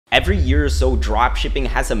Every year or so, dropshipping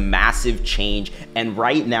has a massive change, and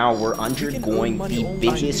right now we're undergoing the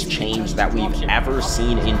biggest change that we've ever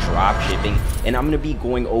seen in dropshipping. And I'm going to be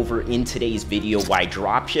going over in today's video why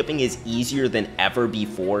dropshipping is easier than ever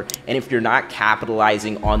before. And if you're not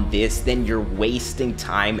capitalizing on this, then you're wasting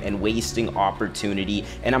time and wasting opportunity.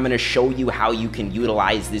 And I'm going to show you how you can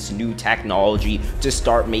utilize this new technology to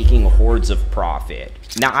start making hordes of profit.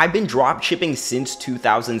 Now, I've been dropshipping since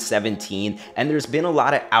 2017, and there's been a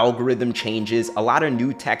lot of algorithm changes, a lot of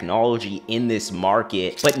new technology in this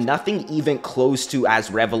market, but nothing even close to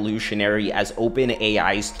as revolutionary as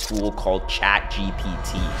OpenAI's tool called Chat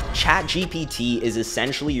GPT. Chat GPT is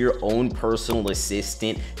essentially your own personal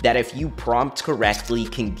assistant that, if you prompt correctly,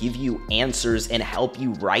 can give you answers and help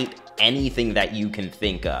you write anything that you can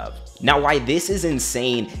think of. Now, why this is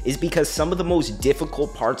insane is because some of the most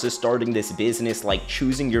difficult parts of starting this business, like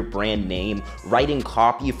choosing your brand name, writing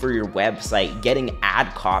copy for your website, getting ad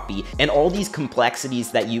copy, and all these complexities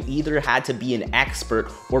that you either had to be an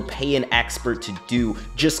expert or pay an expert to do,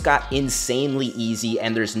 just got insanely easy,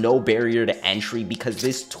 and there's no barrier to entry because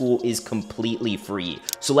this tool is completely free.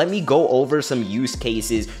 So let me go over some use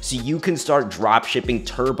cases so you can start dropshipping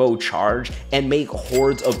turbocharged and make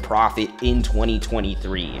hordes of profit in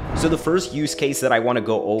 2023. So the first use case that I want to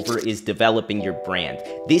go over is developing your brand.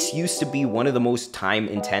 This used to be one of the most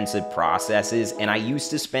time-intensive processes, and I used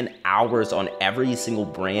to spend hours on every single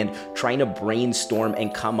brand trying to brainstorm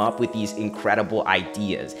and come up with these incredible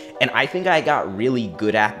ideas. And I think I got really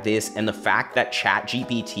good at this, and the fact that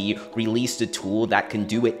ChatGPT released a tool that can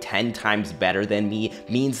do it 10 times better than me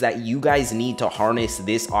means that you guys need to harness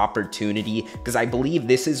this opportunity, because I believe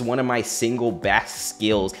this is one of my single best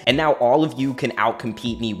skills, and now all of you can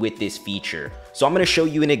outcompete me with this feature. So I'm going to show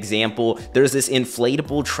you an example. There's this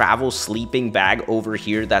inflatable travel sleeping bag over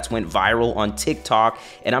here that's went viral on TikTok,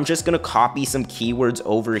 and I'm just going to copy some keywords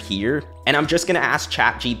over here, and I'm just going to ask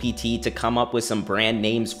ChatGPT to come up with some brand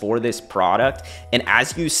names for this product. And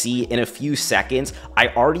as you see, in a few seconds, I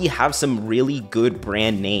already have some really good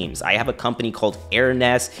brand names. I have a company called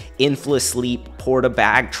Airnest, InflaSleep,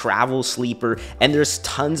 Portabag, Travel Sleeper, and there's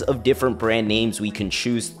tons of different brand names we can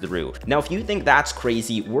choose through. Now, if you think that's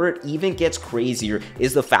crazy, where it even gets crazier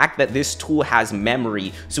is the fact that this tool has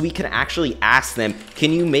memory, so we can actually ask them,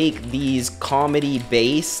 can you make these comedy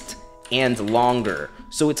based and longer?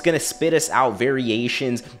 So it's going to spit us out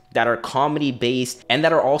variations that are comedy based and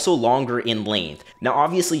that are also longer in length. Now,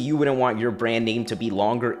 obviously you wouldn't want your brand name to be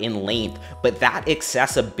longer in length, but that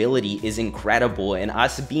accessibility is incredible, and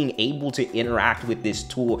us being able to interact with this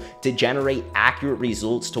tool to generate accurate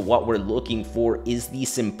results to what we're looking for is the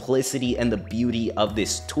simplicity and the beauty of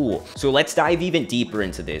this tool. So let's dive even deeper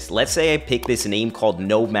into this. Let's say I pick this name called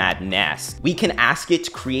Nomad Nest. We can ask it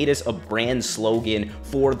to create us a brand slogan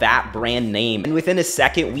for that brand name, and within a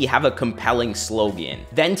second we have a compelling slogan.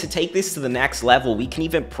 Then to take this to the next level, we can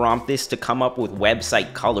even prompt this to come up with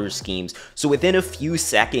website color schemes. So within a few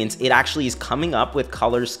seconds, it actually is coming up with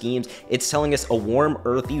color schemes. It's telling us a warm,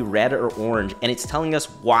 earthy red or orange, and it's telling us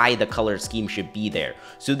why the color scheme should be there.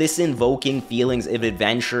 So this invoking feelings of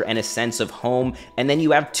adventure and a sense of home, and then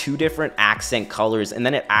you have two different accent colors, and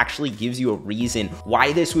then it actually gives you a reason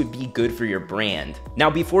why this would be good for your brand. Now,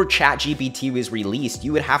 before ChatGPT was released,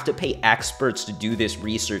 you would have to pay experts to do this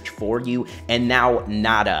research for you, and now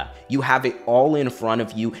nada. You have it all in front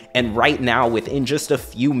of you, and right now, within just a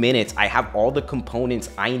few minutes, I have all the components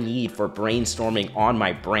I need for brainstorming on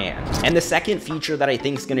my brand. And the second feature that I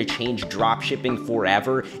think is going to change dropshipping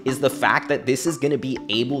forever is the fact that this is going to be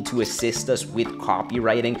able to assist us with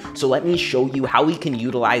copywriting. So let me show you how we can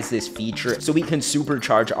utilize this feature so we can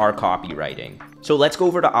supercharge our copywriting. So let's go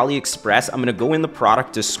over to AliExpress. I'm going to go in the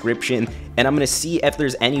product description, and I'm going to see if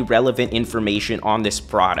there's any relevant information on this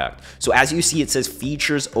product. So as you see, it says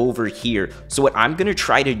features over here. So what I'm going to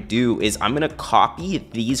try to do is I'm going to copy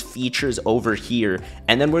these features over here,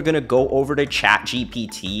 and then we're going to go over to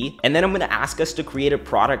ChatGPT, and then I'm going to ask us to create a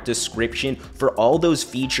product description for all those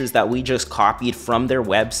features that we just copied from their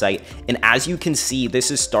website. And as you can see, this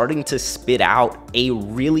is starting to spit out a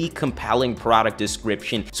really compelling product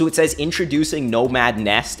description. So it says introducing Nomad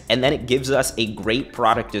Nest, and then it gives us a great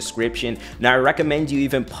product description. Now, I recommend you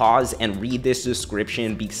even pause and read this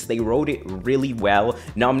description because they wrote it really well.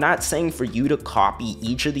 Now, I'm not saying for you to copy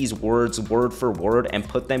each of these words word for word and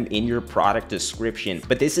put them in your product description,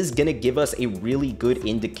 but this is going to give us a really good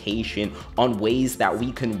indication on ways that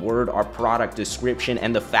we can word our product description.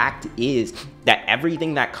 And the fact is, that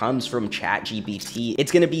everything that comes from Chat GPT,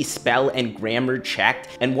 it's gonna be spell and grammar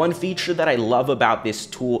checked. And one feature that I love about this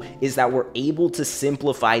tool is that we're able to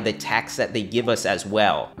simplify the text that they give us as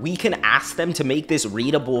well. We can ask them to make this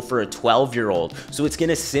readable for a 12-year-old. So it's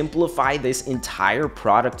gonna simplify this entire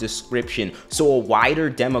product description so a wider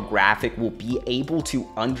demographic will be able to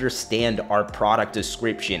understand our product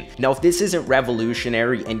description. Now, if this isn't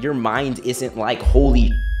revolutionary and your mind isn't like,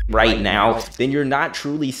 holy right now, then you're not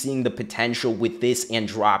truly seeing the potential with this and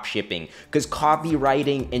drop shipping, because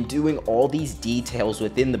copywriting and doing all these details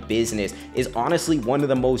within the business is honestly one of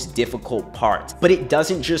the most difficult parts. But it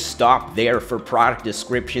doesn't just stop there for product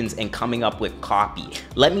descriptions and coming up with copy.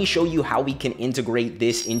 Let me show you how we can integrate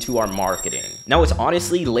this into our marketing. Now, it's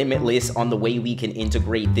honestly limitless on the way we can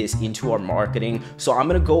integrate this into our marketing, so I'm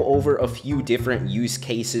gonna go over a few different use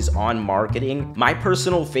cases on marketing. My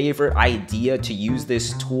personal favorite idea to use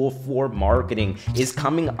this tool for marketing is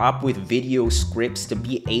coming up with video scripts to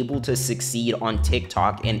be able to succeed on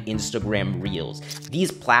TikTok and Instagram Reels. These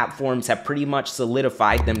platforms have pretty much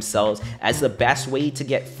solidified themselves as the best way to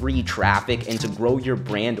get free traffic and to grow your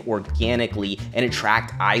brand organically and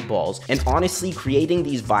attract eyeballs. And honestly, creating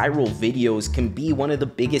these viral videos can be one of the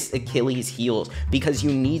biggest Achilles heels because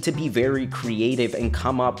you need to be very creative and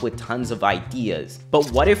come up with tons of ideas. But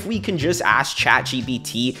what if we can just ask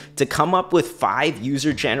ChatGPT to come up with 5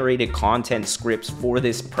 user-generated content scripts for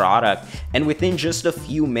this product, and within just a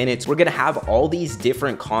few minutes, we're gonna have all these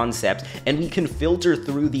different concepts, and we can filter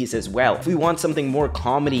through these as well. If we want something more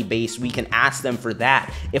comedy-based, we can ask them for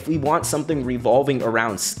that. If we want something revolving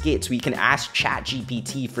around skits, we can ask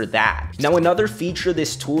ChatGPT for that. Now, another feature of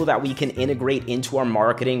this tool that we can integrate into our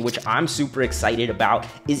marketing, which I'm super excited about,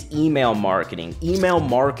 is email marketing. Email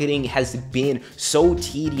marketing has been so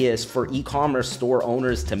tedious for e-commerce store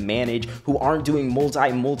owners to manage who aren't doing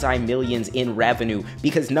multi-millions in revenue,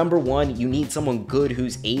 because number one, you need someone good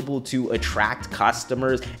who's able to attract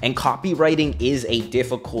customers, and copywriting is a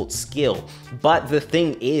difficult skill. But the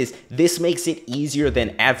thing is, this makes it easier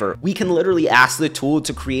than ever. We can literally ask the tool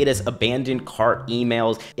to create us abandoned cart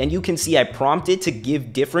emails, and you can see I prompted to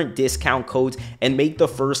give different discount codes and make the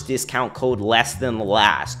first discount code less than the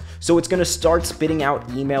last. So it's gonna start spitting out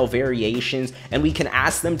email variations, and we can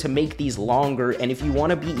ask them to make these longer. And if you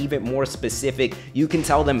wanna be even more specific, you can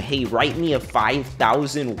tell them, hey, write me a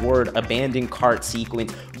 5,000 word abandoned cart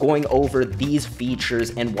sequence going over these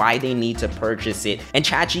features and why they need to purchase it. And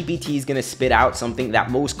ChatGPT is gonna spit out something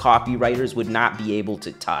that most copywriters would not be able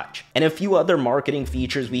to touch. And a few other marketing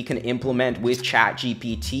features we can implement with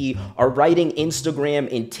ChatGPT are writing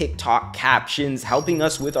Instagram and TikTok captions, helping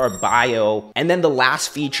us with our bio. And then the last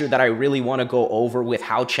feature that I really wanna go over with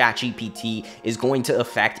how ChatGPT is going to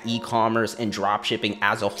affect e-commerce and dropshipping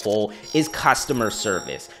as a whole is customer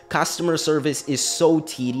service. Customer service is so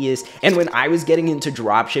tedious, and when I was getting into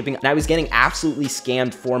dropshipping, I was getting absolutely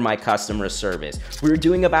scammed for my customer service. We were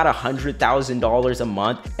doing about $100,000 a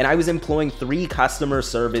month, and I was employing 3 customer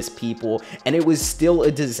service people, and it was still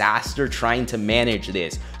a disaster trying to manage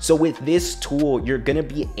this. So with this tool, you're gonna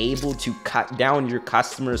be able to cut down your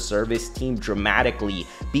customer service team dramatically,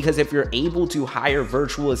 because if you're able to hire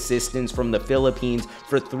virtual assistants from the Philippines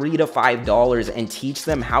for $3 to $5 and teach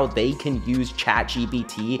them how they can use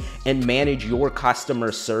ChatGPT and manage your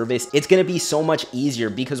customer service, it's gonna be so much easier,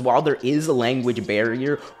 because while there is a language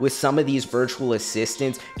barrier with some of these virtual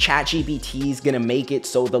assistants, ChatGPT is gonna make it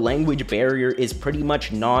so the language barrier is pretty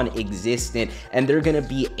much non-existent, and they're gonna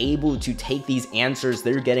be able to take these answers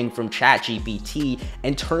they're getting from ChatGPT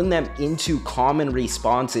and turn them into common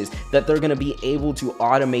responses that they're gonna be able to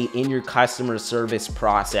automate in your customer service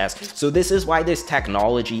process. So this is why this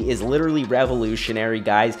technology is literally revolutionary,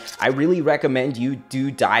 guys. I really recommend you do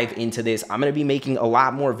dive into this. I'm gonna be making a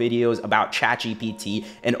lot more videos about ChatGPT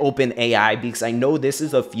and OpenAI, because I know this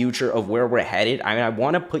is the future of where we're headed. I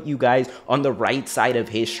want to put you guys on the right side of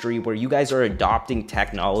history, where you guys are adopting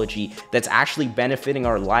technology that's actually benefiting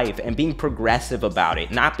our life and being progressive about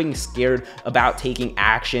it, not being scared about taking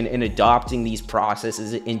action and adopting these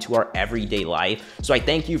processes into our everyday life. So I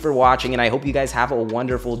thank you for watching, and I hope you guys have a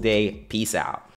wonderful day. Peace out.